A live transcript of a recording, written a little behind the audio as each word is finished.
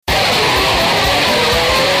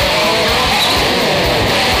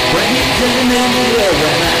Hello.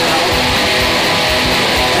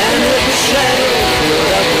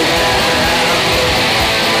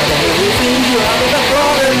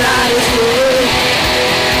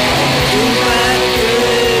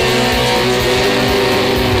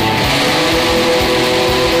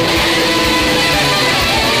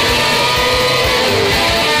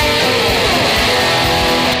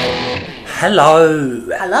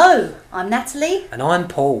 Hello, I'm Natalie. And I'm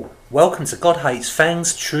Paul. Welcome to God Hates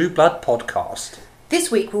Fangs True Blood podcast. This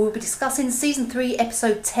week we will be discussing Season 3,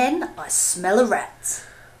 Episode 10, I Smell a Rat.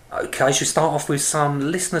 Okay, should we start off with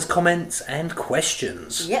some listeners' comments and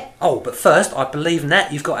questions? Yep. Oh, but first, I believe,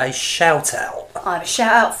 Nat, you've got a shout-out. I have a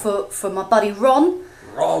shout out for my buddy Ron.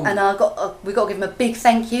 Ron. And we got to give him a big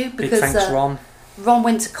thank you because big thanks, Ron. Ron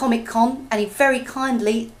went to Comic Con and he very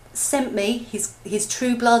kindly sent me his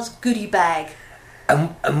True Blood goodie bag.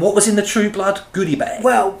 And what was in the True Blood goodie bag?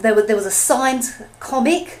 Well, there was a signed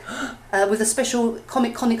comic with a special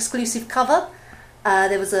Comic Con exclusive cover.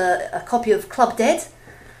 There was a copy of Club Dead,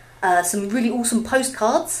 some really awesome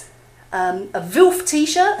postcards, a VILF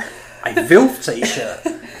t-shirt. A VILF t-shirt.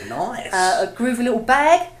 Nice. A groovy little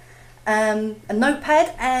bag, a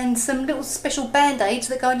notepad, and some little special band-aids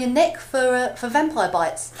that go on your neck for vampire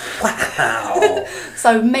bites. Wow.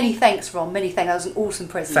 So many thanks, Ron. Many thanks. That was an awesome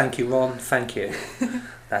present. Thank you, Ron. Thank you.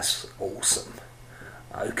 That's awesome.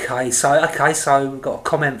 Okay, so we've got a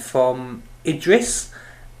comment from Idris,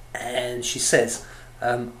 and she says,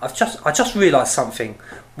 I just realised something.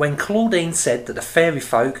 When Claudine said that the fairy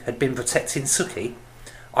folk had been protecting Suki,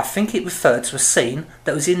 I think it referred to a scene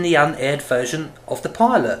that was in the unaired version of the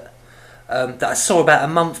pilot that I saw about a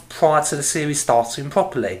month prior to the series starting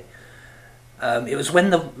properly. It was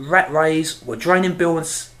when the rat rays were draining Bill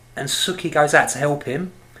and Suki goes out to help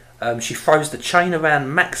him. She throws the chain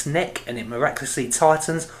around Mac's neck and it miraculously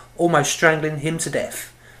tightens, almost strangling him to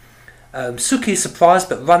death. Suki is surprised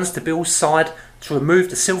but runs to Bill's side to remove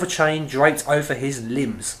the silver chain draped over his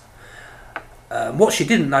limbs. What she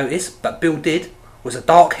didn't notice, but Bill did, was a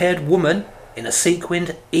dark-haired woman in a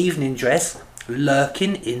sequined evening dress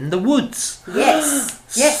lurking in the woods. Yes.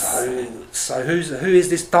 So who is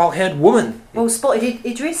this dark-haired woman? Well spotted,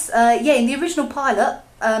 Idris. In the original pilot,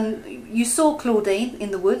 you saw Claudine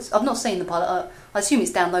in the woods. I've not seen the pilot. I assume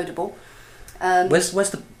it's downloadable.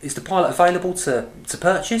 Is the pilot available to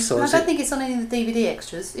purchase? Or I don't think it's on any of the DVD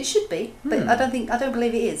extras. It should be, but I don't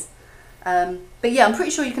believe it is. But yeah, I'm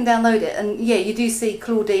pretty sure you can download it. And yeah, you do see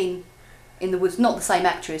Claudine in the woods, not the same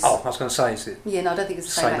actress. Oh, I was going to say, is it? Yeah, no, I don't think it's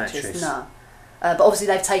the same actress. No, but obviously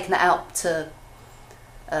they've taken that out to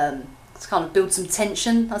kind of build some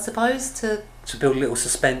tension, I suppose, to build a little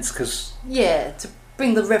suspense, because to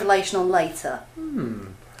bring the revelation on later.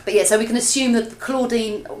 But yeah, so we can assume that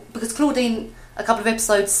Claudine, because Claudine a couple of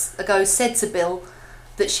episodes ago said to Bill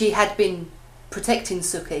that she had been protecting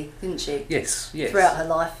Suki, didn't she? Yes. Throughout her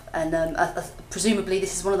life, and presumably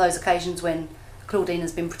this is one of those occasions when Claudine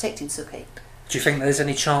has been protecting Suki. Do you think there's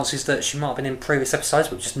any chances that she might have been in previous episodes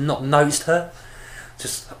but just not noticed her?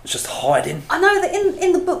 Just hiding? I know that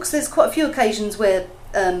in the books there's quite a few occasions where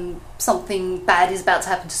something bad is about to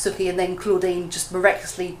happen to Suki and then Claudine just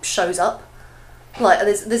miraculously shows up. Like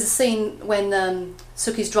there's a scene when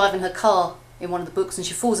Suki's driving her car in one of the books and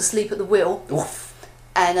she falls asleep at the wheel. Oof.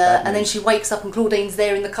 And then she wakes up and Claudine's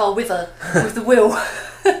there in the car with her, with the wheel.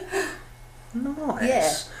 Nice.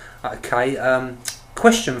 Yeah. Okay,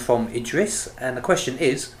 question from Idris, and the question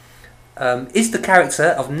is the character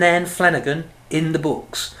of Nan Flanagan in the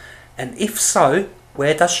books? And if so,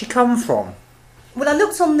 where does she come from? Well, I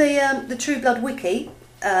looked on the True Blood wiki,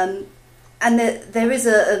 and there is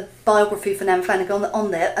a biography for Nan Flanagan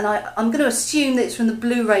on there, and I'm going to assume that it's from the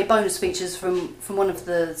Blu-ray bonus features from one of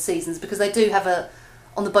the seasons, because they do have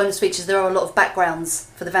on the bonus features there are a lot of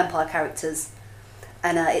backgrounds for the vampire characters.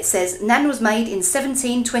 And it says, Nan was made in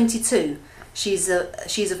 1722. She's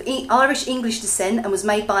of Irish-English descent and was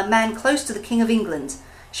made by a man close to the King of England.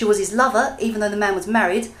 She was his lover, even though the man was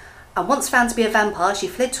married, and once found to be a vampire, she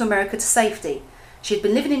fled to America to safety. She had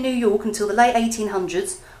been living in New York until the late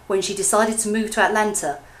 1800s, when she decided to move to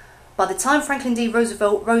Atlanta. By the time Franklin D.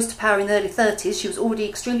 Roosevelt rose to power in the early 30s, she was already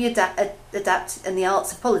extremely adept in the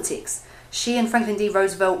arts of politics. She and Franklin D.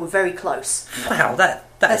 Roosevelt were very close. Wow,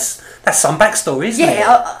 that's some backstory, isn't it?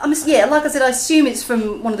 Yeah, like I said, I assume it's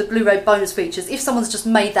from one of the Blu-ray bonus features. If someone's just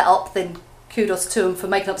made that up, then kudos to them for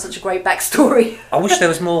making up such a great backstory. I wish there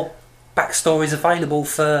was more backstories available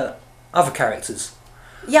for other characters.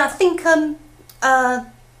 Yeah, I think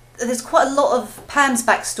there's quite a lot of Pam's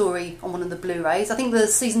backstory on one of the Blu-rays. I think the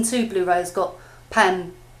Season 2 Blu-ray has got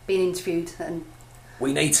Pam being interviewed, and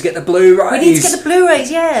We need to get the Blu-rays. We need to get the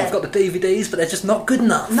Blu-rays, yeah. We've got the DVDs, but they're just not good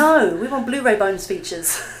enough. No, we want Blu-ray bonus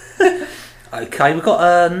features. Okay, we've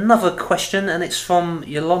got another question, and it's from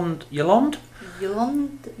Yolande. Yolande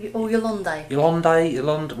or Yolande?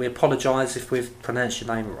 Yolande. We apologise if we've pronounced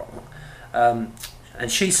your name wrong.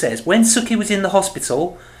 And she says, when Suki was in the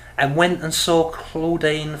hospital and went and saw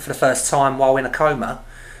Claudine for the first time while in a coma,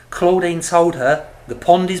 Claudine told her the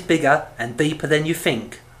pond is bigger and deeper than you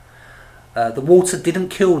think. The water didn't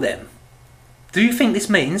kill them. Do you think this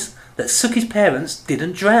means that Suki's parents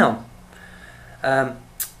didn't drown?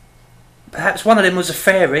 Perhaps one of them was a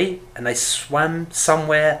fairy and they swam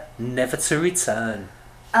somewhere never to return.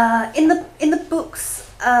 In the books,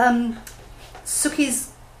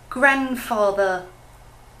 Suki's grandfather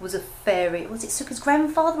was a fairy. Was it Suki's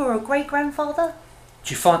grandfather or a great-grandfather?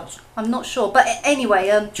 Do you find? I'm not sure, but anyway.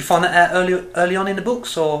 Do you find that out early on in the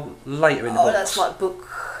books or later in the books? Oh, that's like book.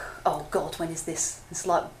 Oh God, when is this? It's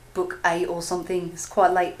like book 8 or something. It's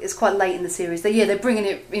quite late. It's quite late in the series. They're bringing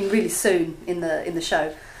it in really soon in the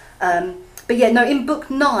show. But yeah, no. In book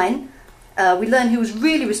 9, we learn who was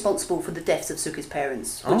really responsible for the deaths of Suki's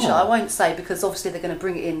parents, which I won't say because obviously they're going to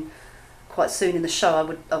bring it in quite soon in the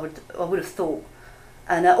show. I would have thought.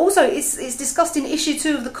 And also, it's discussed in issue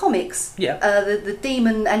 2 of the comics. Yeah. The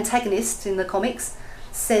demon antagonist in the comics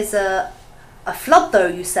says, "A flood, though,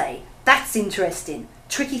 you say? That's interesting.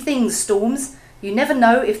 Tricky things, storms. You never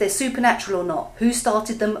know if they're supernatural or not. Who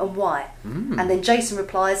started them and why?" And then Jason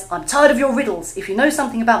replies, "I'm tired of your riddles. If you know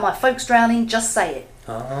something about my folks drowning, just say it."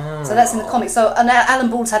 Oh. So that's in the comics. So and Alan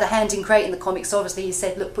Ball's had a hand in creating the comics. So obviously he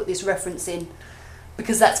said, "Look, put this reference in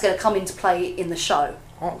because that's going to come into play in the show."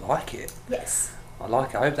 I like it. Yes. I like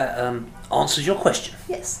it. I hope that answers your question.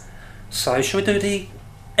 Yes. So, shall we do the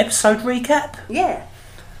episode recap? Yeah.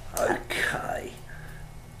 Okay.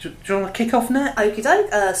 Do you want to kick off, Nat? Okie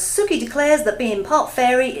doke. Suki declares that being part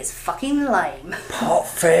fairy is fucking lame. Part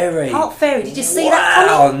fairy. Part fairy. Did you see that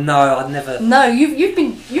comic? Oh no, I'd never. No, you've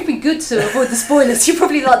been good to avoid the spoilers. You're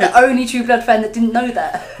probably like the only True Blood fan that didn't know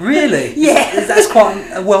that. Really? Yeah. That's quite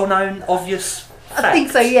a well-known, obvious fact. I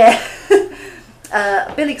think so. Yeah.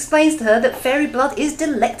 Bill explains to her that fairy blood is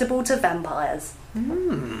delectable to vampires.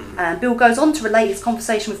 And Bill goes on to relate his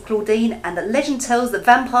conversation with Claudine and that legend tells that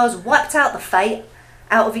vampires wiped out the Fae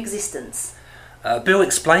out of existence. Bill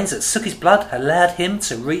explains that Suki's blood allowed him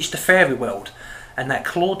to reach the fairy world and that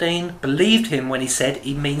Claudine believed him when he said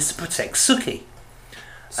he means to protect Suki.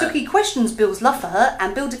 Suki questions Bill's love for her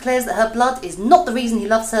and Bill declares that her blood is not the reason he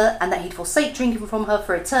loves her and that he'd forsake drinking from her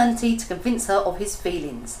for eternity to convince her of his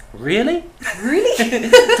feelings. Really? Really?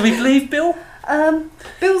 Do we believe Bill?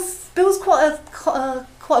 Bill's quite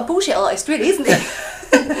a bullshit artist, really, isn't he?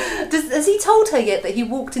 Has he told her yet that he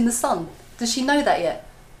walked in the sun? Does she know that yet?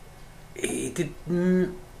 He did.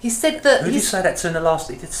 He said that. Who did he say that to in the last?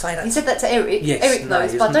 He did say that. He said that to Eric. Yes, Eric no,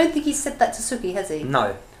 knows, but I don't think he said that to Suki, has he?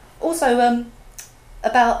 No. Also,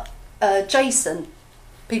 about Jason,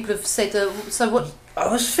 people have said. So what?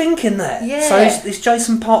 I was thinking that. Yeah. So is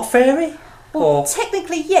Jason part fairy? Well, or?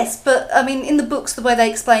 technically yes, but I mean, in the books, the way they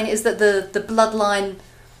explain it is that the bloodline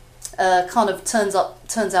kind of turns out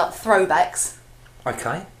throwbacks.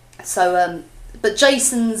 Okay. So, but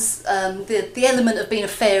Jason's the element of being a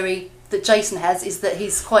fairy that Jason has is that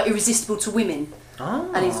he's quite irresistible to women,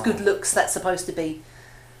 and his good looks that's supposed to be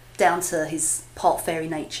down to his part fairy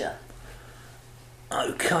nature.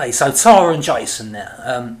 Okay, so Tara and Jason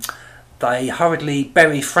now, they hurriedly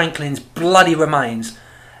bury Franklin's bloody remains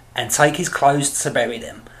and take his clothes to bury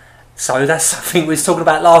them. So that's something we was talking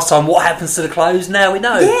about last time. What happens to the clothes? Now we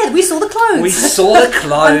know. Yeah, we saw the clothes. We saw the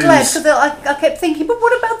clothes. I'm glad because I kept thinking, but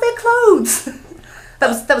what about their clothes?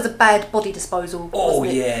 that was a bad body disposal. Oh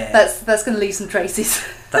wasn't it? yeah. That's going to leave some traces.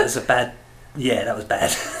 That was a bad. Yeah, that was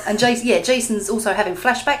bad. And Jason's also having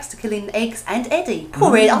flashbacks to killing Eggs and Eddie.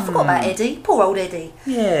 Poor Eddie. I forgot about Eddie. Poor old Eddie.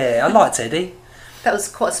 Yeah, I liked Eddie. That was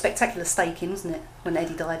quite a spectacular stake in, wasn't it, when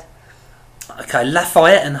Eddie died? Okay,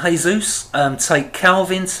 Lafayette and Jesus take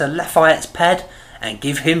Calvin to Lafayette's pad and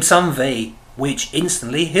give him some V, which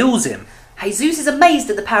instantly heals him. Jesus is amazed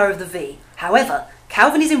at the power of the V. However,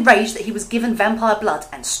 Calvin is enraged that he was given vampire blood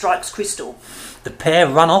and strikes Crystal. The pair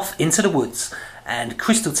run off into the woods, and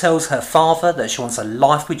Crystal tells her father that she wants a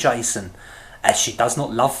life with Jason, as she does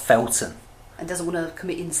not love Felton. And doesn't want to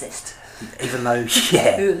commit incest. Even though,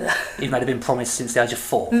 even though they've been promised since the age of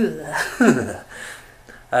 4.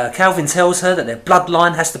 Calvin tells her that their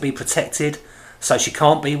bloodline has to be protected, so she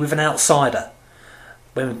can't be with an outsider.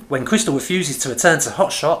 When Crystal refuses to return to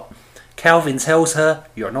Hotshot, Calvin tells her,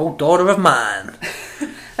 "You're an old daughter of mine."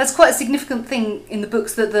 That's quite a significant thing in the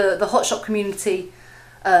books that the Hotshot community,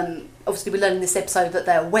 obviously we learn in this episode that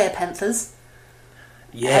they're werepanthers.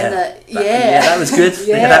 Yeah, yeah, that was good.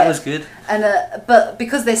 yeah, that was good. And but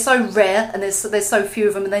because they're so rare and there's so few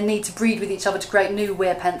of them, and they need to breed with each other to create new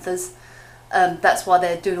werepanthers, that's why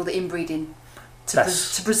they're doing all the inbreeding to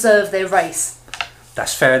preserve their race.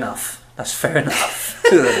 That's fair enough.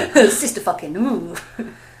 Sister fucking. Ooh.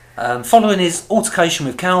 Following his altercation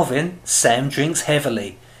with Calvin, Sam drinks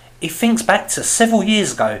heavily. He thinks back to several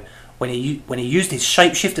years ago when he used his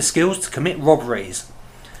shapeshifter skills to commit robberies.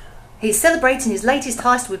 He's celebrating his latest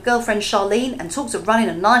heist with girlfriend Charlene and talks of running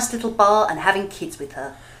a nice little bar and having kids with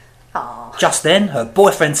her. Aww. Just then, her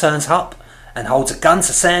boyfriend turns up and holds a gun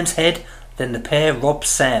to Sam's head. Then the pair rob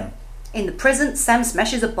Sam. In the present, Sam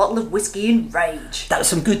smashes a bottle of whiskey in rage. That was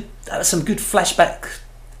some good flashback.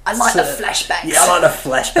 I like the flashbacks. Yeah, I like the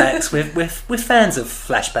flashbacks. We're fans of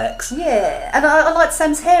flashbacks. Yeah, and I liked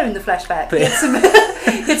Sam's hair in the flashback. He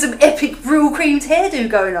had some epic Brule creamed hairdo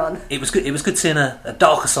going on. It was good seeing a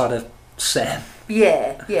darker side of Sam.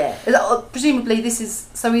 Yeah. Presumably this is...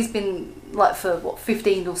 So he's been, like, for,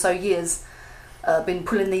 15 or so years, been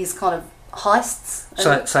pulling these kind of heists.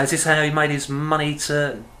 So is this how he made his money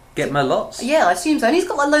to get more lots? Yeah, I assume so. And he's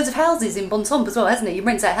got, like, loads of houses in Bontomp as well, hasn't he? He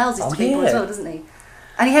rents out houses to people as well, doesn't he?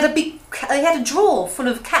 And he had a drawer full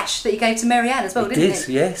of cash that he gave to Marianne as well, didn't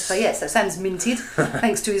he? Yes. So Sam's minted,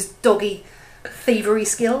 thanks to his doggy thievery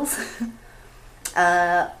skills.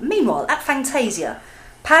 Meanwhile, at Fantasia,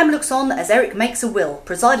 Pam looks on as Eric makes a will,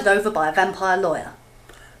 presided over by a vampire lawyer.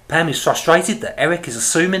 Pam is frustrated that Eric is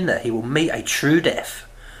assuming that he will meet a true death.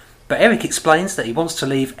 But Eric explains that he wants to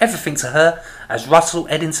leave everything to her, as Russell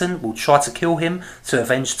Eddington will try to kill him to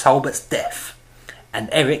avenge Talbot's death. And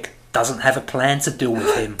Eric doesn't have a plan to deal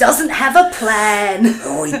with him. Doesn't have a plan.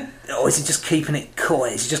 Is he just keeping it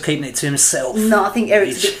coy? Is he just keeping it to himself? No, I think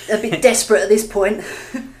Eric's a bit desperate at this point.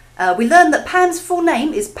 We learn that Pam's full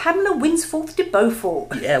name is Pamela Winsforth de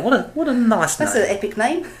Beaufort. Yeah, what a nice name. That's an epic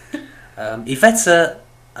name. Yvette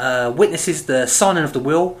witnesses the signing of the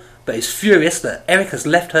will, but is furious that Eric has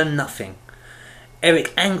left her nothing.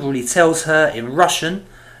 Eric angrily tells her in Russian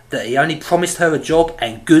that he only promised her a job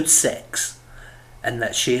and good sex, and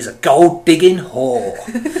that she is a gold-digging whore.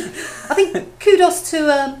 I think kudos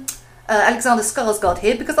to Alexander Skarsgård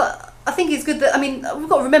here, because I think it's good that... I mean, we've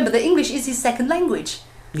got to remember that English is his second language.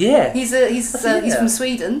 Yeah. He's from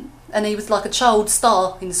Sweden, and he was like a child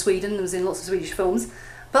star in Sweden and was in lots of Swedish films.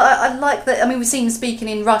 But I like that... I mean, we've seen him speaking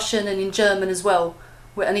in Russian and in German as well,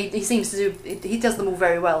 and he seems to do... He does them all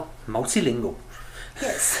very well. Multilingual.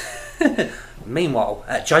 Yes. Meanwhile,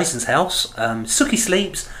 at Jason's house, Sookie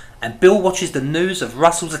sleeps, and Bill watches the news of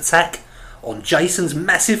Russell's attack on Jason's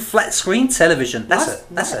massive flat screen television. That's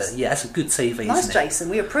a good TV. Nice, isn't it? Jason.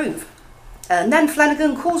 We approve. Nan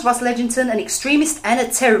Flanagan calls Russell Edgington an extremist and a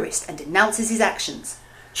terrorist and denounces his actions.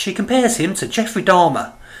 She compares him to Jeffrey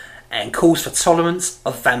Dahmer and calls for tolerance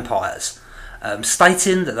of vampires,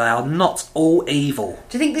 stating that they are not all evil.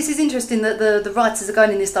 Do you think this is interesting that the writers are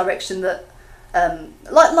going in this direction? That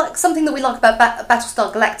like something that we like about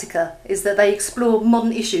Battlestar Galactica is that they explore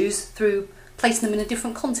modern issues through placing them in a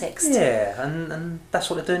different context. Yeah, and that's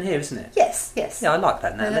what they're doing here, isn't it? Yes. Yeah, I like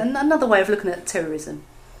that. Another way of looking at terrorism.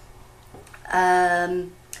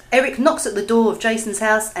 Eric knocks at the door of Jason's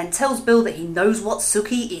house and tells Bill that he knows what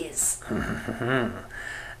Sookie is.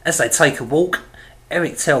 As they take a walk,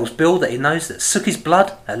 Eric tells Bill that he knows that Sookie's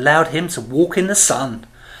blood allowed him to walk in the sun,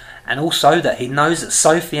 and also that he knows that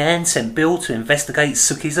Sophie Ann sent Bill to investigate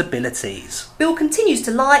Sookie's abilities. Bill continues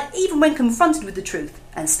to lie even when confronted with the truth,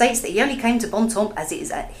 and states that he only came to Bontomp as it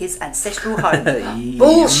is at his ancestral home.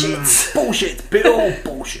 Bullshit! Bullshit, Bill,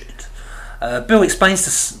 bullshit. Bill explains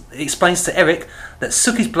to Eric that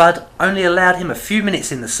Sookie's blood only allowed him a few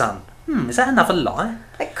minutes in the sun. Is that another lie?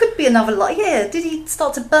 It could be another lie, yeah. Did he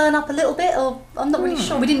start to burn up a little bit? Or I'm not really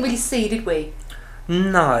sure. We didn't really see, did we?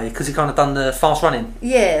 No, because he kind of done the fast running.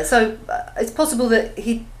 Yeah, so it's possible that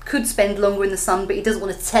he could spend longer in the sun, but he doesn't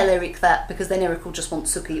want to tell Eric that, because then Eric will just want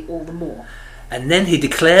Sookie all the more. And then he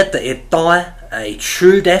declared that he'd die a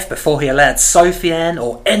true death before he allowed Sophie Ann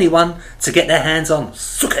or anyone to get their hands on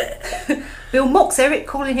Sookie. Bill mocks Eric,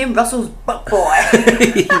 calling him Russell's butt boy.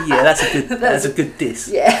 Yeah, that's a good diss.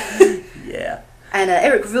 Yeah. Yeah. And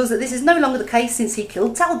Eric reveals that this is no longer the case since he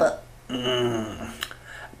killed Talbot.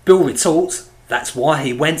 Bill retorts, that's why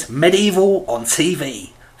he went medieval on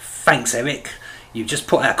TV. Thanks, Eric. You just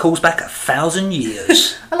put our calls back 1,000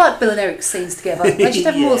 years. I like Bill and Eric's scenes together. They should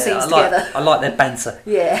have more scenes together. I like their banter.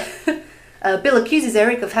 Yeah. Bill accuses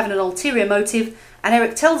Eric of having an ulterior motive, and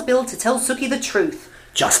Eric tells Bill to tell Sookie the truth.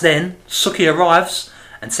 Just then, Sookie arrives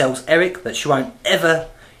and tells Eric that she won't ever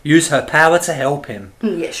use her power to help him.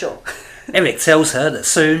 Yeah, sure. Eric tells her that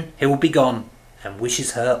soon he will be gone and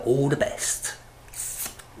wishes her all the best.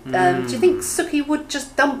 Do you think Sookie would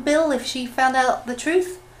just dump Bill if she found out the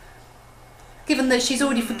truth? Given that she's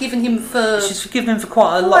already forgiven him for... She's forgiven him for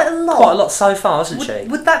quite a lot so far, hasn't she?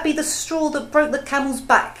 Would that be the straw that broke the camel's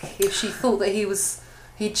back if she thought that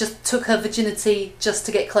he just took her virginity just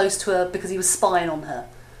to get close to her because he was spying on her?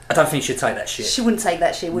 I don't think she'd take that shit. She wouldn't take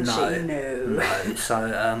that shit, would she? No.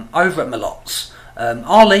 So, over at Malot's,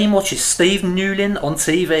 Arlene watches Steve Newlin on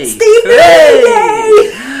TV. Steve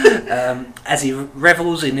Newlin! As he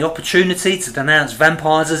revels in the opportunity to denounce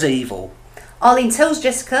vampires as evil. Arlene tells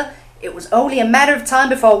Jessica it was only a matter of time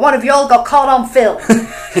before one of y'all got caught on film.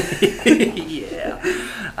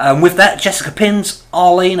 Yeah. With that, Jessica pins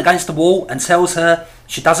Arlene against the wall and tells her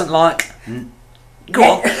she doesn't like... Go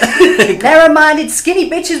on. Narrow-minded, skinny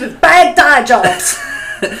bitches with bad dye jobs.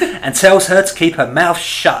 And tells her to keep her mouth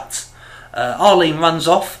shut. Arlene runs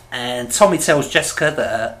off, and Tommy tells Jessica that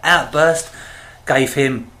her outburst gave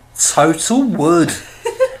him total wood,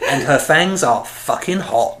 and her fangs are fucking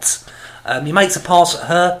hot. He makes a pass at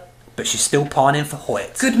her, but she's still pining for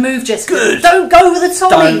Hoyt. Good move, Jessica. Good. Don't go with the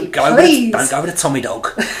Tommy, please. Don't go with the Tommy dog.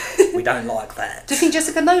 We don't like that. Do you think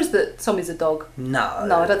Jessica knows that Tommy's a dog? No,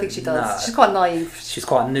 I don't think she does. No. She's quite naive. She's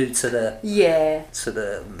quite new to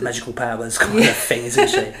the magical powers kind of thing, isn't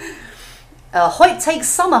she? Hoyt takes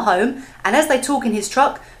Summer home, and as they talk in his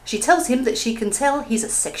truck, she tells him that she can tell he's a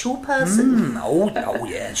sexual person. Oh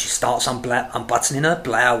yeah, and she starts unbuttoning her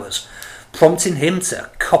blouse, prompting him to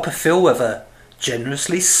cop a fill of her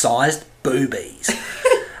generously sized boobies.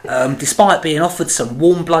 Despite being offered some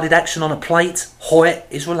warm-blooded action on a plate, Hoyt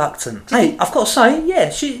is reluctant. Hey, I've got to say, yeah,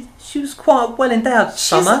 she was quite well endowed,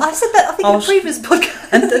 Summer. I said that, I think, in the previous podcast.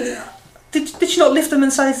 And did she not lift them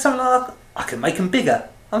and say something like, I can make them bigger?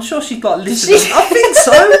 I'm sure she got lifted them. I think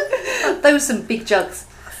so. There were some big jugs.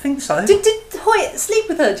 I think so. Did Hoyt sleep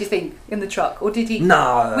with her, do you think, in the truck? Or did he...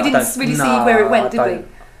 No. We didn't really see where it went, did we?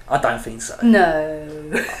 I don't think so.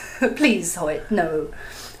 No. Please, Hoyt, no.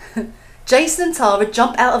 Jason and Tara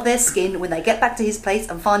jump out of their skin when they get back to his place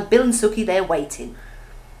and find Bill and Sookie there waiting.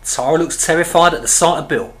 Tara looks terrified at the sight of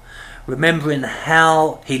Bill, remembering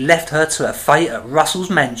how he left her to her fate at Russell's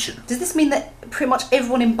mansion. Does this mean that pretty much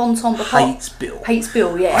everyone in Bon Ton hates Bill? Hates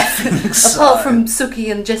Bill, yeah. I think so. Apart from Sookie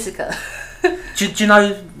and Jessica. do you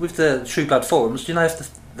know, with the True Blood forums, do you know if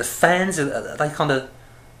the fans,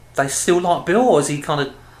 they still like Bill, or is he kind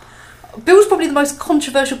of... Bill's probably the most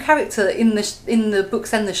controversial character in the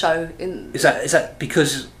books and the show. Is that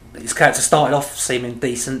because his character started off seeming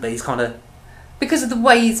decent, but he's kind of... Because of the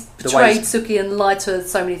way he's betrayed Sookie and lied to her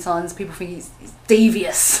so many times, people think he's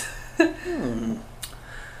devious.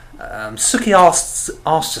 Sookie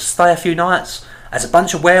asks to stay a few nights, as a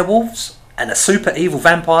bunch of werewolves and a super evil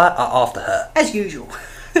vampire are after her. As usual.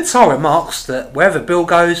 Tara remarks that wherever Bill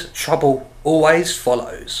goes, trouble always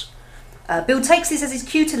follows. Bill takes this as his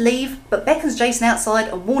cue to leave, but beckons Jason outside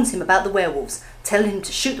and warns him about the werewolves, telling him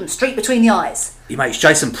to shoot them straight between the eyes. He makes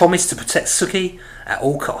Jason promise to protect Sookie at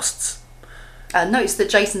all costs. Notice that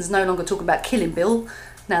Jason's no longer talking about killing Bill,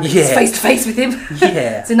 now that he's face to face with him.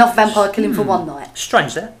 Yeah. It's enough vampire killing for one night.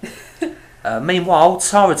 Strange that. Meanwhile,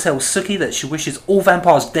 Tara tells Sookie that she wishes all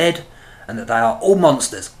vampires dead and that they are all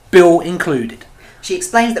monsters, Bill included. She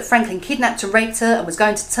explains that Franklin kidnapped and raped her and was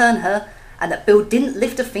going to turn her, and that Bill didn't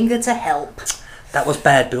lift a finger to help. That was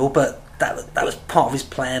bad, Bill, but that was part of his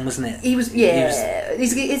plan, wasn't it? Is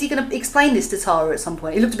he going to explain this to Tara at some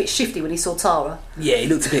point? He looked a bit shifty when he saw Tara. Yeah, he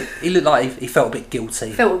looked like he felt a bit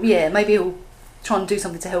guilty. Maybe he'll try and do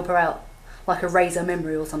something to help her out, like erase her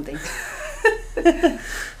memory or something.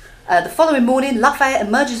 The following morning, Lafayette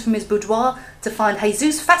emerges from his boudoir to find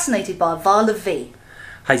Jesus fascinated by a vial of V.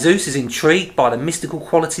 Jesus is intrigued by the mystical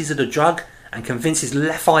qualities of the drug and convinces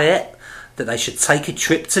Lafayette that they should take a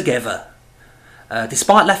trip together.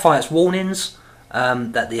 Despite Lafayette's warnings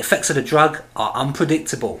that the effects of the drug are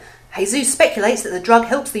unpredictable. Jesus speculates that the drug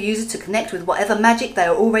helps the user to connect with whatever magic they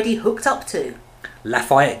are already hooked up to.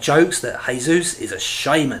 Lafayette jokes that Jesus is a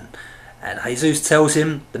shaman, and Jesus tells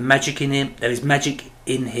him there is magic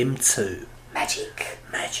in him too. Magic.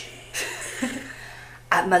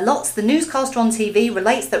 At Malot's, the newscaster on TV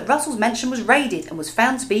relates that Russell's mansion was raided and was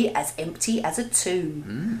found to be as empty as a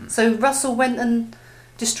tomb. So Russell went and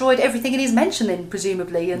destroyed everything in his mansion then,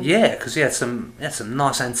 presumably. And yeah, because he had some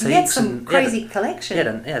nice antiques. He had some crazy collection.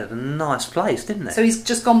 He had a nice place, didn't he? So he's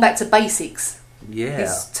just gone back to basics. Yeah.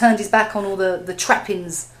 He's turned his back on all the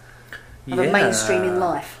trappings of a mainstreaming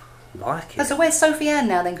life. Like it. So where's Sophie Ann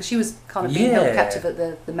now then? Because she was kind of being held captive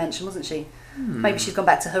at the mansion, wasn't she? Maybe she's gone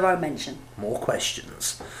back to her own mansion. More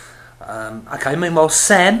questions. Meanwhile,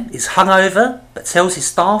 Sam is hungover but tells his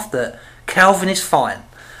staff that Calvin is fine.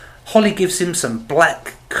 Holly gives him some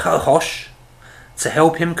black cohosh to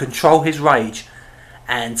help him control his rage,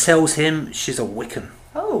 and tells him she's a Wiccan.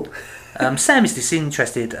 Oh. Sam is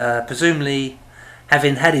disinterested, presumably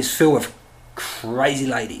having had his fill of crazy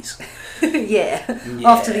ladies. yeah.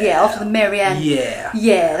 After the Mary Ann. Yeah.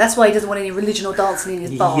 Yeah, that's why he doesn't want any religion or dancing in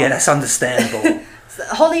his bar. Yeah, that's understandable.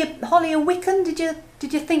 Holly a Wiccan?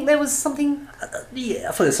 Did you think there was something? Yeah,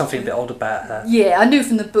 I thought there's something a bit odd about her. Yeah, I knew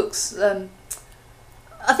from the books. I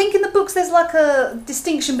think in the books there's like a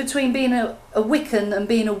distinction between being a Wiccan and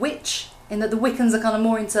being a witch, in that the Wiccans are kind of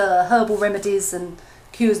more into herbal remedies and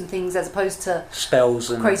cures and things, as opposed to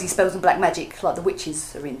spells and crazy spells and black magic like the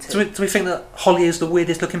witches are into. Do we think that Holly is the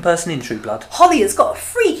weirdest looking person in True Blood? Holly has got a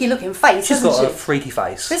freaky looking face. She's got hasn't a freaky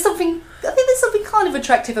face. I think there's something kind of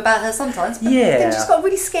attractive about her sometimes. But then she's got a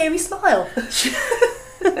really scary smile. But she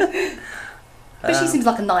seems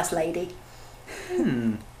like a nice lady.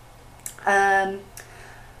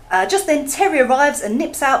 Just then Terry arrives and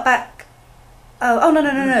nips out back. Oh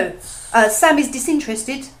no. Sam is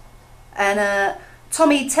disinterested, and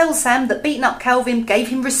Tommy tells Sam that beating up Calvin gave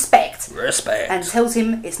him respect. And tells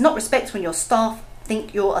him it's not respect when your staff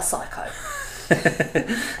think you're a psycho.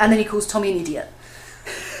 And then he calls Tommy an idiot.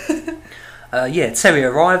 Terry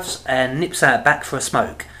arrives and nips out back for a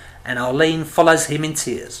smoke, and Arlene follows him in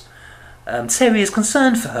tears. Terry is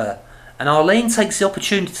concerned for her, and Arlene takes the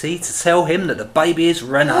opportunity to tell him that the baby is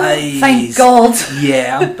Renee's. Thank God.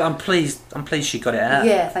 Yeah, I'm pleased. I'm pleased she got it out.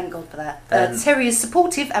 Yeah, thank God for that. Terry is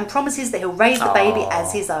supportive and promises that he'll raise the baby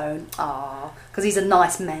as his own. Because he's a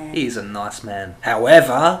nice man. He is a nice man.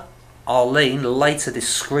 However, Arlene later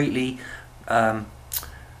discreetly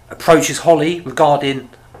approaches Holly regarding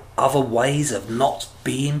other ways of not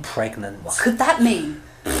being pregnant. What could that mean?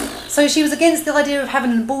 So she was against the idea of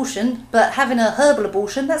having an abortion, but having a herbal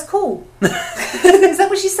abortion, that's cool. Is that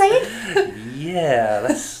what she's saying?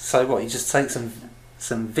 Yeah, so what, you just take some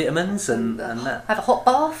vitamins and that? Have a hot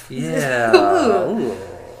bath? Yeah.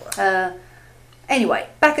 Anyway,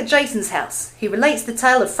 back at Jason's house, he relates the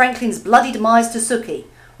tale of Franklin's bloody demise to Sookie.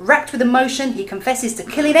 Racked with emotion, he confesses to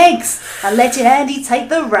killing eggs and letting Andy take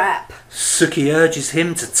the rap. Sookie urges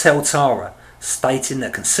him to tell Tara, stating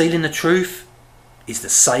that concealing the truth is the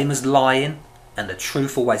same as lying, and the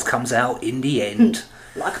truth always comes out in the end.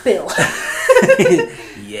 Like Bill.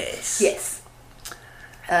 Yes. Yes.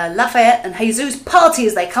 Lafayette and Jesus party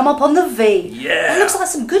as they come up on the V. Yeah. That looks like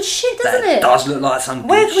some good shit, doesn't it? That does look like some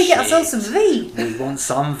Where good can we get shit. ourselves some V? We want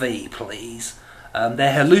some V, please.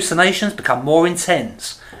 Their hallucinations become more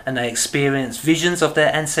intense, and they experience visions of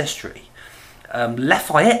their ancestry.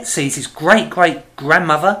 Lafayette sees his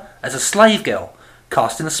great-great-grandmother as a slave girl,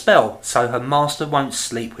 casting a spell so her master won't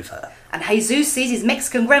sleep with her. And Jesus sees his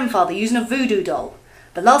Mexican grandfather using a voodoo doll.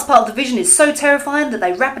 The last part of the vision is so terrifying that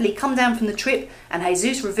they rapidly come down from the trip, and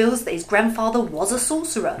Jesus reveals that his grandfather was a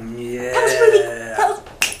sorcerer. Yeah.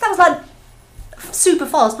 That was like super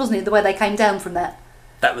fast, wasn't it? The way they came down from that.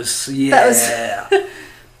 That was. Jay,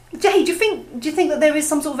 do you think that there is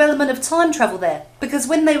some sort of element of time travel there? Because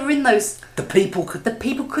when they were in those, the people could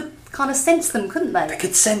kind of sense them, couldn't they? They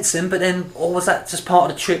could sense them, but then, or was that just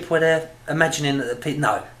part of the trip where they're imagining that the people?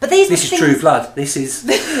 No, but this is True Blood. This is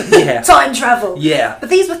time travel. Yeah, but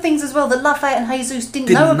these were things as well that Lafayette and Jesus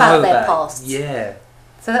didn't know about their past. Yeah,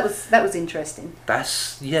 so that was interesting.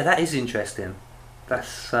 That is interesting.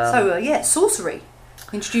 Sorcery,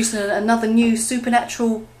 introducing another new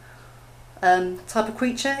supernatural type of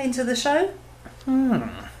creature into the show.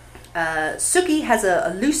 Sookie has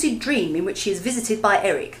a lucid dream in which she is visited by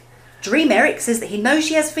Eric. Dream Eric says that he knows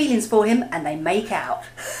she has feelings for him, and they make out.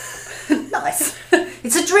 Nice.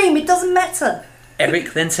 It's a dream, it doesn't matter.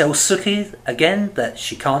 Eric then tells Sookie again that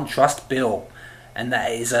she can't trust Bill, and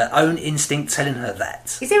that it is her own instinct telling her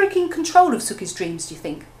that. Is Eric in control of Sookie's dreams, do you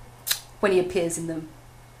think, when he appears in them?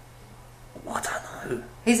 I don't know.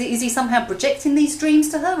 Is he somehow projecting these dreams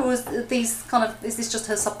to her, or is this just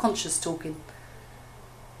her subconscious talking?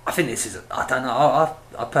 I think this is. I don't know.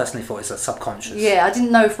 I personally thought it's a subconscious. Yeah, I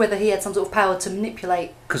didn't know whether he had some sort of power to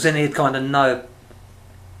manipulate. Because then he'd kind of know.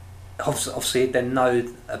 Obviously, he'd then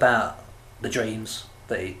know about the dreams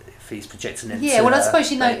that if he's projecting them. Yeah, well, I suppose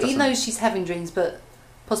he knows she's having dreams, but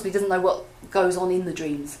possibly doesn't know what goes on in the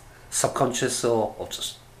dreams. Subconscious or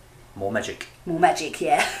just more magic. More magic,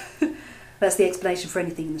 yeah. That's the explanation for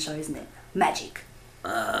anything in the show, isn't it? Magic.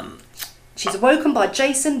 She's awoken by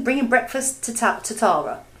Jason bringing breakfast to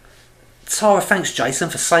Tara. Tara thanks Jason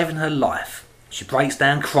for saving her life. She breaks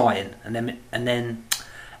down crying, and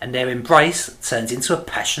their embrace turns into a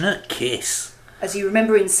passionate kiss. As you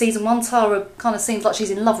remember in season 1, Tara kind of seems like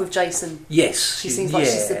she's in love with Jason. Yes, she seems like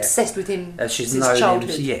she's obsessed with him she's since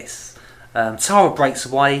childhood. Yes. Tara breaks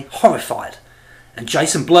away, horrified, and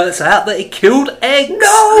Jason blurts out that he killed eggs. No,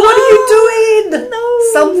 what are you doing? No.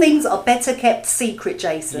 Some things are better kept secret,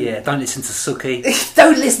 Jason. Yeah, don't listen to Suki.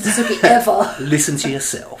 Don't listen to Suki ever. Listen to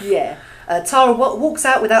yourself. Yeah. Tara walks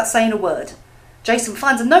out without saying a word. Jason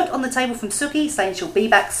finds a note on the table from Suki saying she'll be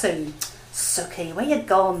back soon. Suki, where you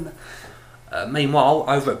gone? Meanwhile,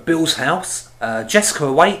 over at Bill's house, Jessica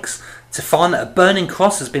awakes to find that a burning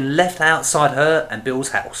cross has been left outside her and Bill's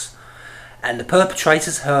house, and the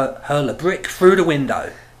perpetrators hurl a brick through the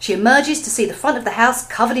window. She emerges to see the front of the house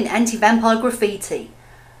covered in anti-vampire graffiti.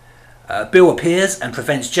 Bill appears and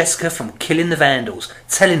prevents Jessica from killing the vandals,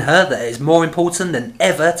 telling her that it is more important than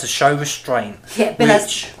ever to show restraint. Yeah, Bill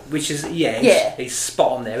which is, he's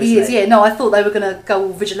spot on there, isn't he? He is, yeah. No, I thought they were going to go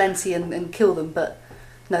all vigilante and kill them, but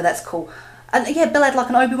no, that's cool. And yeah, Bill had like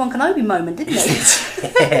an Obi-Wan Kenobi moment, didn't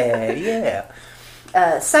he?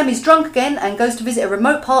 Yeah. Sammy's drunk again and goes to visit a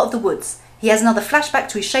remote part of the woods. He has another flashback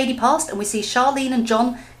to his shady past, and we see Charlene and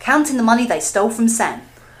John counting the money they stole from Sam.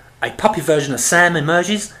 A puppy version of Sam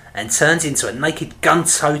emerges and turns into a naked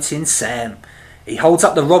gun-toting Sam. He holds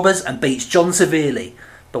up the robbers and beats John severely,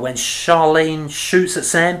 but when Charlene shoots at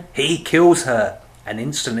Sam, he kills her and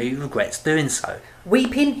instantly regrets doing so.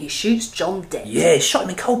 Weeping, he shoots John dead. Yeah, he shot him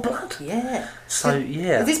in cold blood. Yeah. So,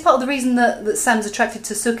 yeah. Is this part of the reason that Sam's attracted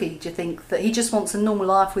to Suki, do you think? That he just wants a normal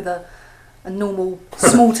life with a normal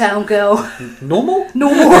small-town girl? Normal?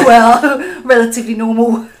 Normal, well, relatively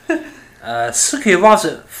normal. Suki arrives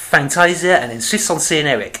at Fantasia and insists on seeing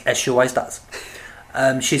Eric, as she always does.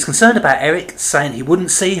 She's concerned about Eric, saying he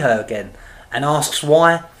wouldn't see her again, and asks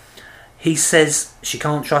why. He says she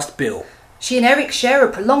can't trust Bill. She and Eric share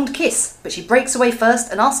a prolonged kiss, but she breaks away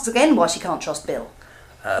first and asks again why she can't trust Bill.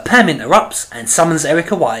 Pam interrupts and summons Eric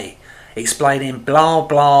away, explaining blah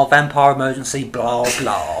blah vampire emergency blah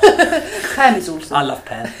blah. Pam is awesome. I love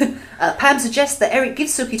Pam. Pam suggests that Eric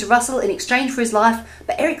gives Suki to Russell in exchange for his life,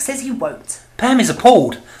 but Eric says he won't. Pam is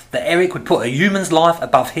appalled that Eric would put a human's life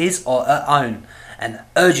above his or her own, and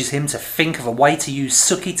urges him to think of a way to use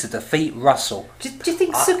Suki to defeat Russell. Do you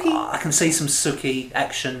think Suki... I can see some Suki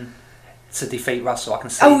action to defeat Russell. I can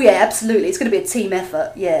see. Oh yeah, absolutely. It's going to be a team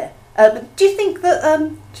effort. Yeah. But do you think that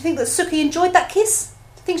Suki enjoyed that kiss?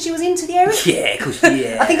 Do you think she was into the Eric? Yeah,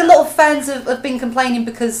 yeah. I think a lot of fans have been complaining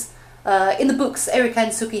because in the books Eric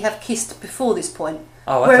and Suki have kissed before this point.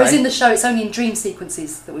 Oh, okay. Whereas in the show it's only in dream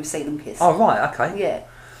sequences that we've seen them kiss. Oh right, okay. Yeah.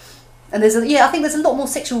 And I think there's a lot more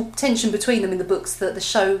sexual tension between them in the books that the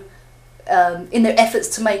show, in their efforts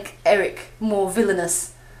to make Eric more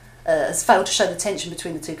villainous, has failed to show the tension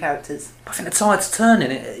between the two characters. I think the tide's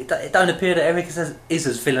turning. It don't appear that Eric is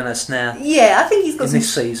as villainous now. Yeah, I think he's got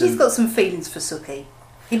this season. He's got some feelings for Suki.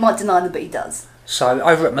 He might deny them, but he does. So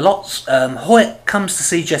over at Malot's, Hoyt comes to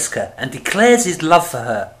see Jessica and declares his love for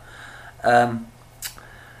her.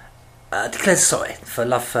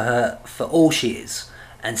 Love for her for all she is,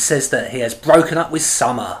 and says that he has broken up with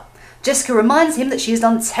Summer. Jessica reminds him that she has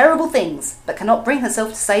done terrible things, but cannot bring herself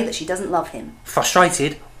to say that she doesn't love him.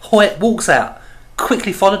 Frustrated, Hoyt walks out,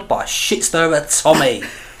 quickly followed by shit-stirrer Tommy,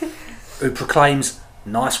 who proclaims,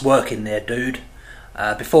 "Nice work in there, dude,"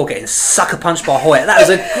 before getting sucker punched by Hoyt. That was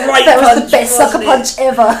a great punch. That was the best sucker punch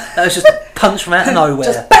ever. That was just a punch from out of nowhere.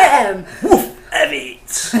 Just BAM! Woof! Have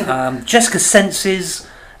it! Jessica senses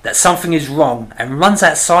that something is wrong and runs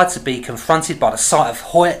outside to be confronted by the sight of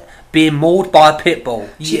Hoyt being mauled by a pit bull.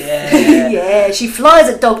 Yeah, she flies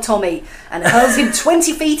at Dog Tommy and hurls him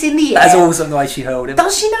 20 feet in the air. That's awesome the way she hurled him.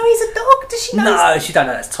 Does she know he's a dog? Does she know? No, she don't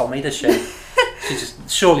know that's Tommy, does she? She just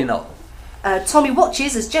surely not. Tommy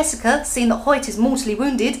watches as Jessica, seeing that Hoyt is mortally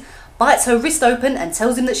wounded, bites her wrist open and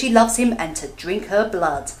tells him that she loves him and to drink her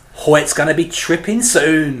blood. Hoyt's going to be tripping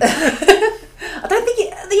soon. I don't think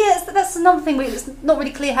that's another thing where it's not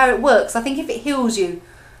really clear how it works. I think if it heals you,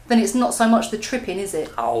 then it's not so much the tripping, is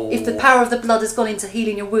it? Oh. If the power of the blood has gone into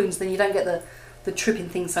healing your wounds, then you don't get the tripping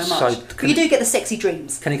thing so much. But you do get the sexy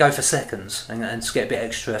dreams. Can he go for seconds and just get a bit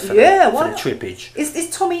extra for the trippage? Is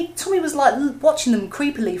Tommy was like watching them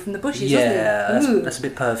creepily from the bushes, yeah, wasn't he? That's a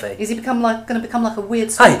bit perfect. Is he going to become like a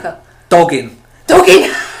weird stalker? Hey, dogging.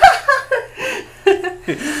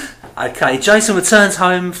 Okay, Jason returns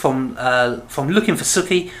home from looking for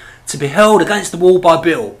Suki to be held against the wall by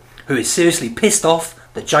Bill, who is seriously pissed off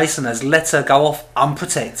that Jason has let her go off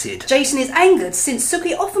unprotected. Jason is angered since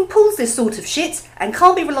Suki often pulls this sort of shit and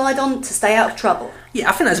can't be relied on to stay out of trouble. Yeah,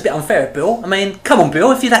 I think that's a bit unfair of Bill. I mean, come on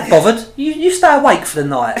Bill, if you're that bothered, you stay awake for the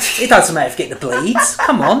night. It doesn't matter if you get the bleeds.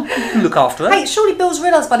 Come on, you can look after her. Hey, surely Bill's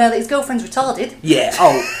realised by now that his girlfriend's retarded. Yeah,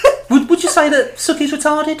 would you say that Suki's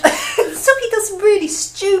retarded? Suki does really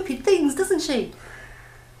stupid things, doesn't she?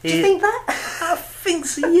 Do you think that? I think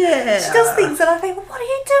so, yeah. She does things and I think, well, what are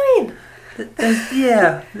you doing?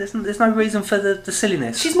 There's no reason for the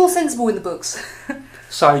silliness. She's more sensible in the books.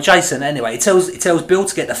 So Jason, anyway, he tells Bill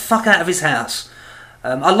to get the fuck out of his house.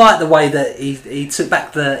 I like the way that he took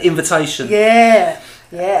back the invitation. Yeah.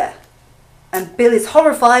 And Bill is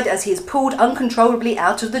horrified as he is pulled uncontrollably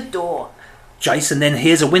out of the door. Jason then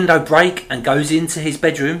hears a window break and goes into his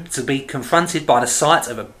bedroom to be confronted by the sight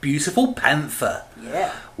of a beautiful panther.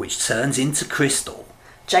 Yeah. Which turns into Crystal.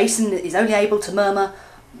 Jason is only able to murmur,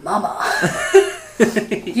 "Mama."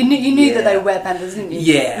 You knew that they were panthers, didn't you?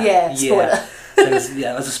 Yeah. Spoiler.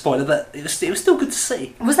 It was a spoiler, but it was still good to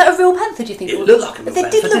see. Was that a real panther, do you think? It looked like a real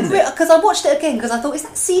panther, didn't it? Because I watched it again, because I thought, is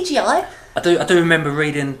that CGI? I do remember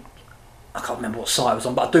reading, I can't remember what site it was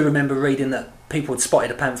on, but I do remember reading that people had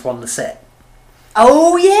spotted a panther on the set.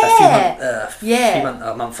 Oh yeah,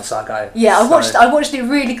 a month or so ago. Yeah, I watched it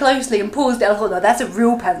really closely and paused it. I thought, no, that's a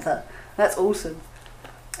real panther. That's awesome.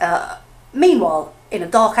 Meanwhile, in a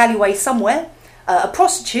dark alleyway somewhere, a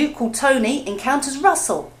prostitute called Tony encounters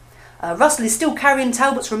Russell. Russell is still carrying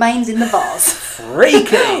Talbot's remains in the vase.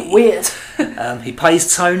 Freaky! Weird. He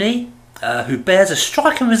pays Tony, who bears a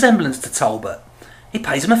striking resemblance to Talbot. He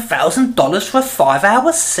pays him $1,000 for a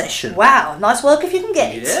 5-hour session. Wow, nice work if you can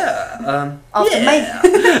get it. Yeah.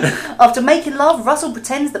 After making love, Russell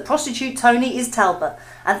pretends that prostitute Tony is Talbot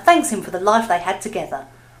and thanks him for the life they had together.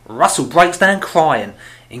 Russell breaks down crying,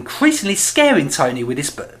 increasingly scaring Tony with his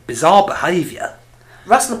bizarre behaviour.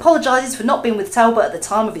 Russell apologises for not being with Talbot at the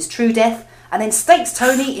time of his true death and then stakes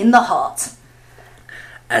Tony in the heart.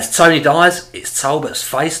 As Tony dies, it's Talbot's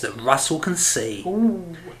face that Russell can see.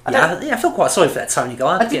 Ooh. I feel quite sorry for that Tony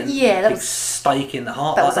guy. That was stake in the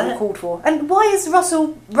heart. That was uncalled for. And why is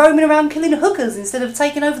Russell roaming around killing hookers instead of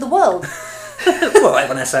taking over the world? Well,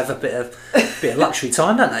 everyone has to have a bit of luxury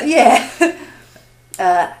time, don't they?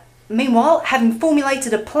 Yeah. Meanwhile, having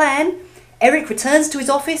formulated a plan, Eric returns to his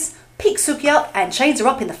office, picks Suki up, and chains her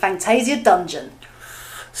up in the Fantasia dungeon.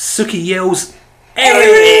 Suki yells,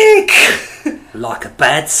 "Eric!" like a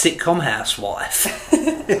bad sitcom housewife.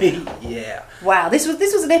 Yeah. Wow, this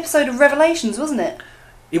was an episode of Revelations, wasn't it?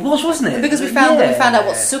 It was, wasn't it? Because we found out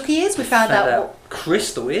what Suki is. We found out what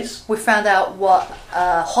Crystal is. We found out what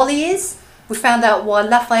Holly is. We found out why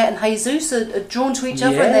Lafayette and Jesus are drawn to each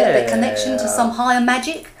other and their connection to some higher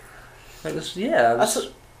magic. It was,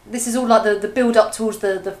 this is all like the build up towards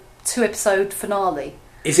the 2-episode finale.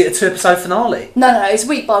 Is it a 2-episode finale? No, it's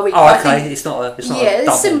week by week. Oh, okay. It's not a double.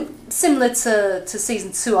 It's similar to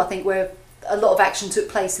season 2, I think, where a lot of action took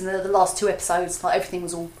place in the last 2 episodes. Like everything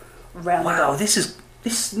was all rounded Wow, up.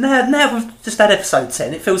 now we've just had episode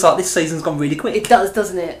 10. It feels like this season's gone really quick. It does,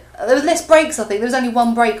 doesn't it? There was less breaks, I think. There was only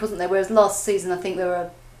 1 break, wasn't there? Whereas last season, I think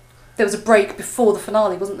there was a break before the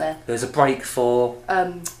finale, wasn't there? There was a break for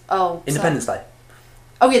Independence Day.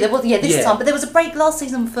 Oh yeah, there was. Yeah, this time. But there was a break last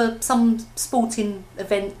season for some sporting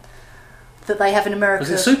event that they have in America.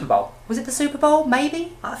 Was it Super Bowl? Was it the Super Bowl?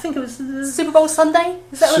 Maybe. I think it was the Super Bowl Sunday.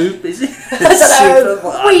 Is that Is it? I don't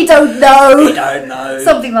know. We don't know. We don't know.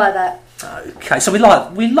 Something like that. Okay, so we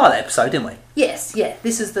like that episode, didn't we? Yes, yeah.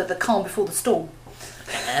 This is the calm before the storm.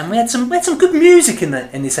 And we had some good music in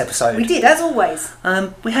this episode. We did, as always.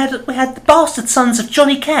 We had the Bastard Sons of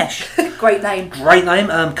Johnny Cash. Great name. Great name.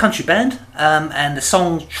 Country band. And the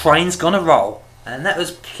song "Train's Gonna Roll," and that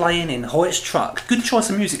was playing in Hoyt's truck. Good choice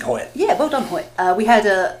of music, Hoyt. Yeah, well done, Hoyt. We had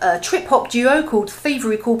a trip hop duo called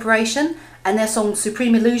Thievery Corporation and their song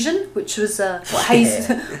 "Supreme Illusion," which was what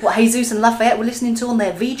Jesus and Lafayette were listening to on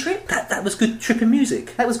their V trip. That was good tripping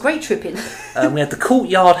music. That was great tripping. We had the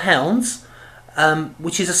Courtyard Hounds.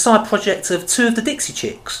 Which is a side project of 2 of the Dixie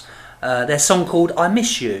Chicks. Their song called "I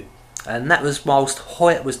Miss You," and that was whilst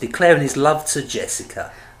Hoyt was declaring his love to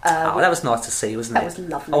Jessica. That was nice to see, wasn't it? That was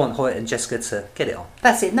lovely. I want Hoyt and Jessica to get it on.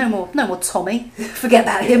 That's it. No more Tommy. Forget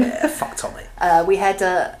about him. Yeah, fuck Tommy. We had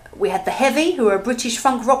the Heavy, who are a British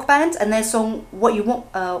funk rock band, and their song "What You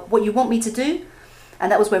Want Me to Do," and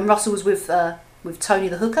that was when Russell was with Tony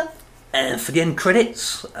the hooker. And for the end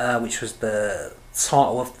credits, which was the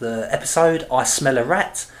title of the episode, "I Smell a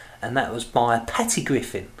Rat," and that was by Patty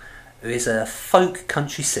Griffin, who is a folk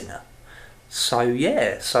country singer. So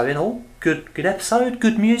in all, good episode,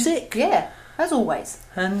 good music. Yeah, as always.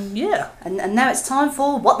 And yeah. And now it's time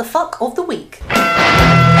for What the Fuck of the Week.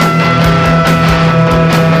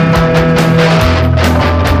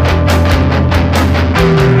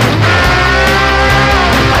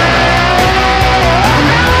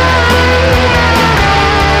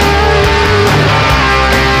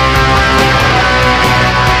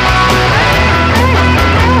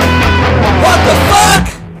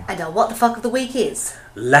 What the fuck of the week is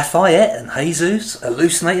Lafayette and Jesus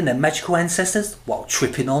hallucinating their magical ancestors while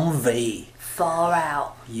tripping on V. Far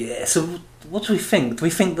out. Yeah. So what do we think? Do we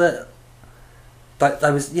think that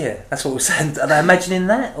they was? Yeah, that's what we're saying. Are they imagining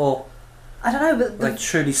that, or I don't know, but are they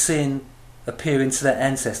truly seeing appear into their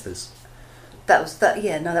ancestors?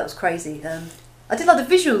 that was crazy. I did like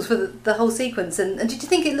the visuals for the whole sequence, and did you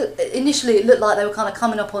think initially it looked like they were kind of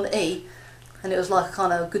coming up on E, and it was like a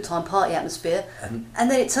kind of good time party atmosphere, and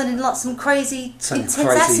then it turned into like some crazy intense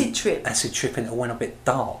acid trip. Acid trip, and it went a bit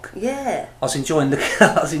dark. Yeah. I was enjoying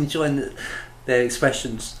their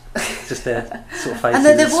expressions, just their sort of faces, and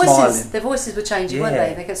their voices. smiling. Their voices were changing, weren't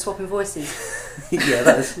they? They kept swapping voices. Yeah,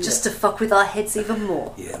 that was Just to fuck with our heads even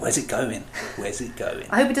more. Yeah, where's it going? Where's it going?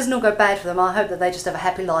 I hope it doesn't all go bad for them. I hope that they just have a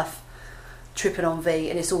happy life tripping on V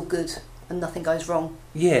and it's all good and nothing goes wrong.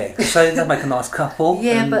 Yeah, so they make a nice couple.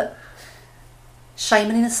 Yeah, but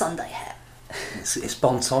Shaman in a Sunday hat. It's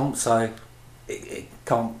bon ton, so it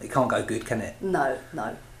can't go good, can it? No,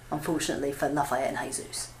 unfortunately for Lafayette and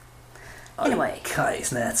Jesus. Anyway. Okay,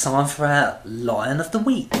 it's now time for our Lion of the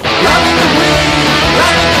Week.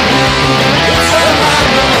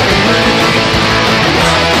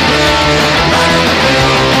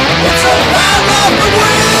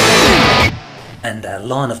 And our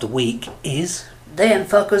Lion of the Week is... Them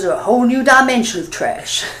fuckers are a whole new dimension of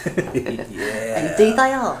trash. Yeah. Indeed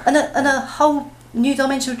they are. And a whole new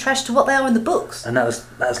dimension of trash to what they are in the books. And that was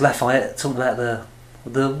Lafayette talking about the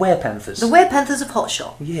Werepanthers. The Werepanthers of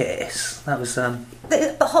Hotshot. Yes, that was...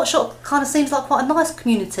 But Hotshot kind of seems like quite a nice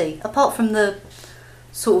community, apart from the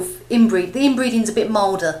sort of inbreed. The inbreeding's a bit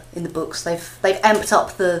milder in the books. They've amped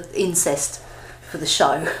up the incest for the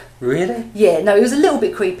show. Really? Yeah, no, it was a little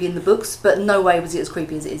bit creepy in the books, but no way was it as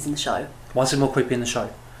creepy as it is in the show. Why is it more creepy in the show?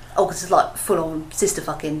 Oh, because it's like full-on sister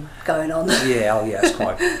fucking going on. Yeah,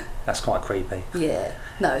 that's quite creepy. Yeah,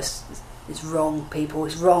 no, it's wrong, people,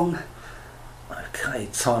 it's wrong. Okay,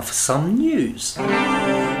 time for some news. And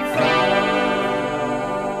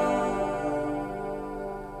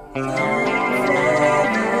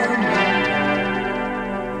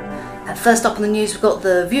first up on the news, we've got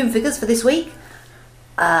the viewing figures for this week.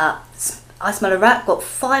 I Smell a Rat got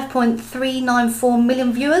 5.394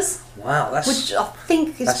 million viewers. Wow, which I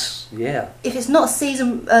think is... yeah. If it's not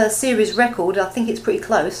a series record, I think it's pretty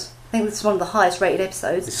close. I think this is one of the highest rated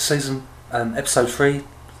episodes. This season, episode 3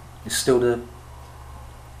 is still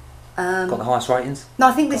got the highest ratings? No,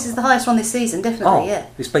 I think this is the highest one this season, definitely, yeah.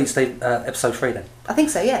 This beats episode 3 then? I think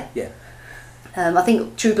so, yeah. Yeah. I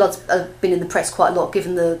think True Blood's been in the press quite a lot,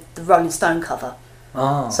 given the Rolling Stone cover.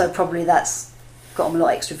 Oh. So probably that's got them a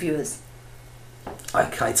lot extra viewers.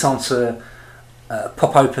 Okay, time to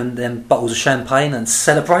pop open them bottles of champagne and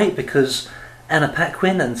celebrate, because Anna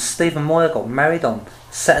Paquin and Stephen Moyer got married on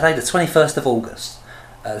Saturday the 21st of August.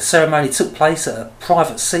 The ceremony took place at a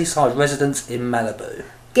private seaside residence in Malibu.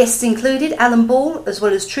 Guests included Alan Ball, as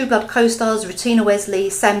well as True Blood co-stars Rettina Wesley,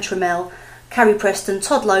 Sam Trammell, Carrie Preston,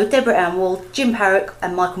 Todd Lowe, Deborah Anwald, Jim Parrock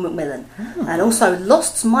and Michael McMillan. And also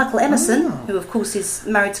Lost's Michael Emerson, who of course is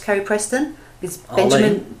married to Carrie Preston.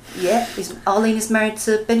 Arlene is married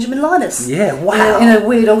to Benjamin Linus. Yeah, wow. In a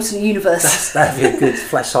weird alternate universe. That'd be a good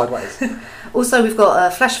flash sideways. Also, we've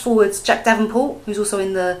got Flash Forward's Jack Davenport, who's also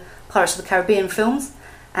in the Pirates of the Caribbean films,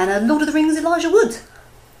 and Lord of the Rings' Elijah Wood.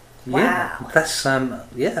 Yeah, wow. That's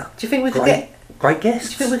Do you think we could great guests?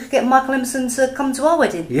 Do you think we could get Michael Emerson to come to our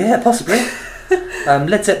wedding? Yeah, possibly.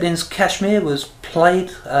 Led Zeppelin's Kashmir was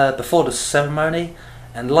played before the ceremony,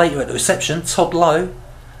 and later at the reception, Todd Lowe,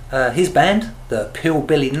 his band, the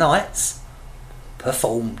Pillbilly Knights,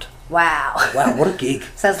 performed. Wow. Wow, what a gig.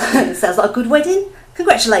 sounds like a good wedding.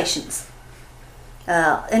 Congratulations.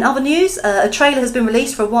 In other news, a trailer has been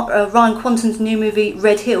released for Ryan Quanten's new movie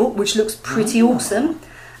Red Hill, which looks pretty awesome.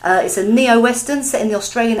 It's a neo-western set in the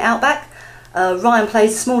Australian outback. Ryan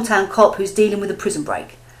plays a small-town cop who's dealing with a prison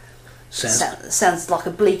break. Sounds like a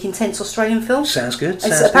bleak, intense Australian film. Sounds good.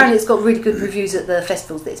 Apparently it's got really good reviews at the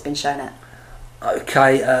festivals that it's been shown at.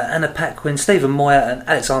 Okay, Anna Paquin, Stephen Moyer and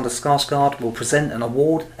Alexander Skarsgård will present an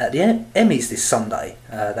award at the Emmys this Sunday,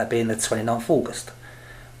 that being the 29th of August.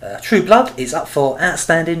 True Blood is up for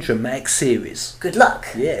Outstanding Dramatic Series. Good luck.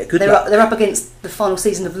 Yeah, good luck. They're up against the final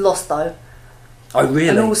season of Lost, though. Oh, really?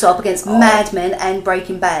 And also up against Mad Men and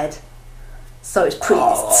Breaking Bad. So it's pretty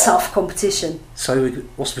tough competition. So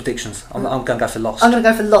what's the predictions? I'm going to go for Lost. I'm going to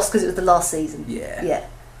go for Lost because it was the last season. Yeah. Yeah.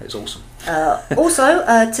 It was awesome.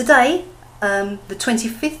 Also, today, the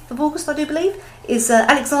 25th of August, I do believe, is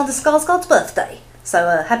Alexander Skarsgård's birthday.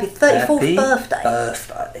 So happy 34th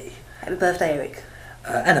birthday. Happy birthday, Eric.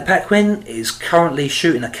 Anna Paquin is currently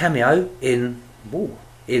shooting a cameo in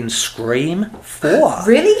Scream 4.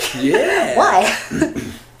 Really? Yeah. Why?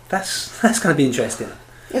 That's going to be interesting.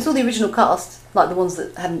 It's all the original cast, like the ones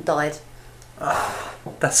that hadn't died.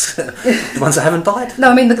 That's the ones that haven't died?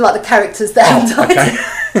 No, I mean the characters that haven't died.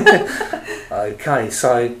 Okay. Okay,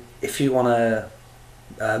 so if you want to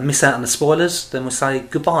miss out on the spoilers, then we'll say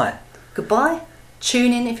goodbye. Goodbye.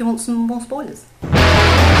 Tune in if you want some more spoilers.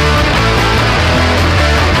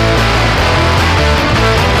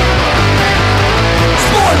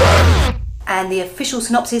 And the official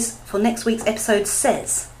synopsis for next week's episode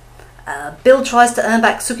says, Bill tries to earn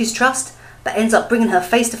back Suki's trust, but ends up bringing her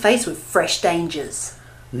face to face with fresh dangers.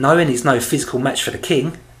 Knowing he's no physical match for the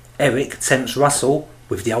king, Eric tempts Russell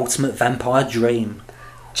with the ultimate vampire dream.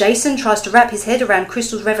 Jason tries to wrap his head around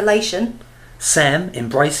Crystal's revelation. Sam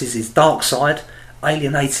embraces his dark side,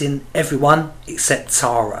 alienating everyone except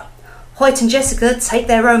Tara. Hoyt and Jessica take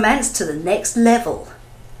their romance to the next level.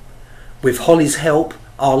 With Holly's help,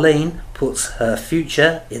 Arlene puts her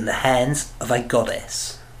future in the hands of a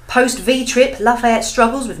goddess. Post V-trip, Lafayette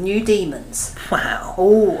struggles with new demons. Wow.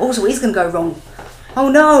 Oh, also what is going to go wrong? Oh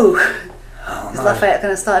no! Oh, Is no. Lafayette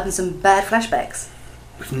going to start having some bad flashbacks?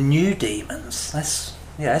 With new demons.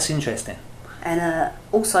 That's interesting. And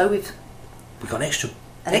also we've We got an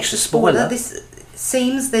extra spoiler. This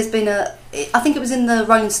seems there's been I think it was in the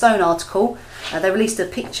Rolling Stone article. They released a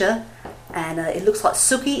picture, and it looks like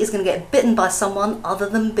Suki is going to get bitten by someone other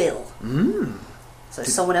than Bill. So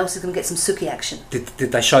someone else is going to get some Suki action. Did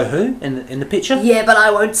they show who in the picture? Yeah, but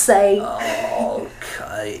I won't say.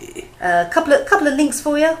 Okay. A couple of links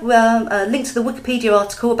for you. A link to the Wikipedia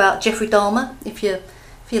article about Jeffrey Dahmer. If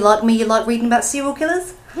you like me, you like reading about serial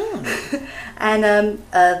killers. And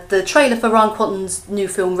the trailer for Ryan Quanten's new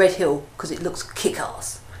film Red Hill, because it looks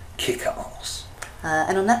kick-ass. Kick-ass.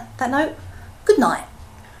 And on that note, good night.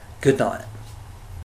 Good night.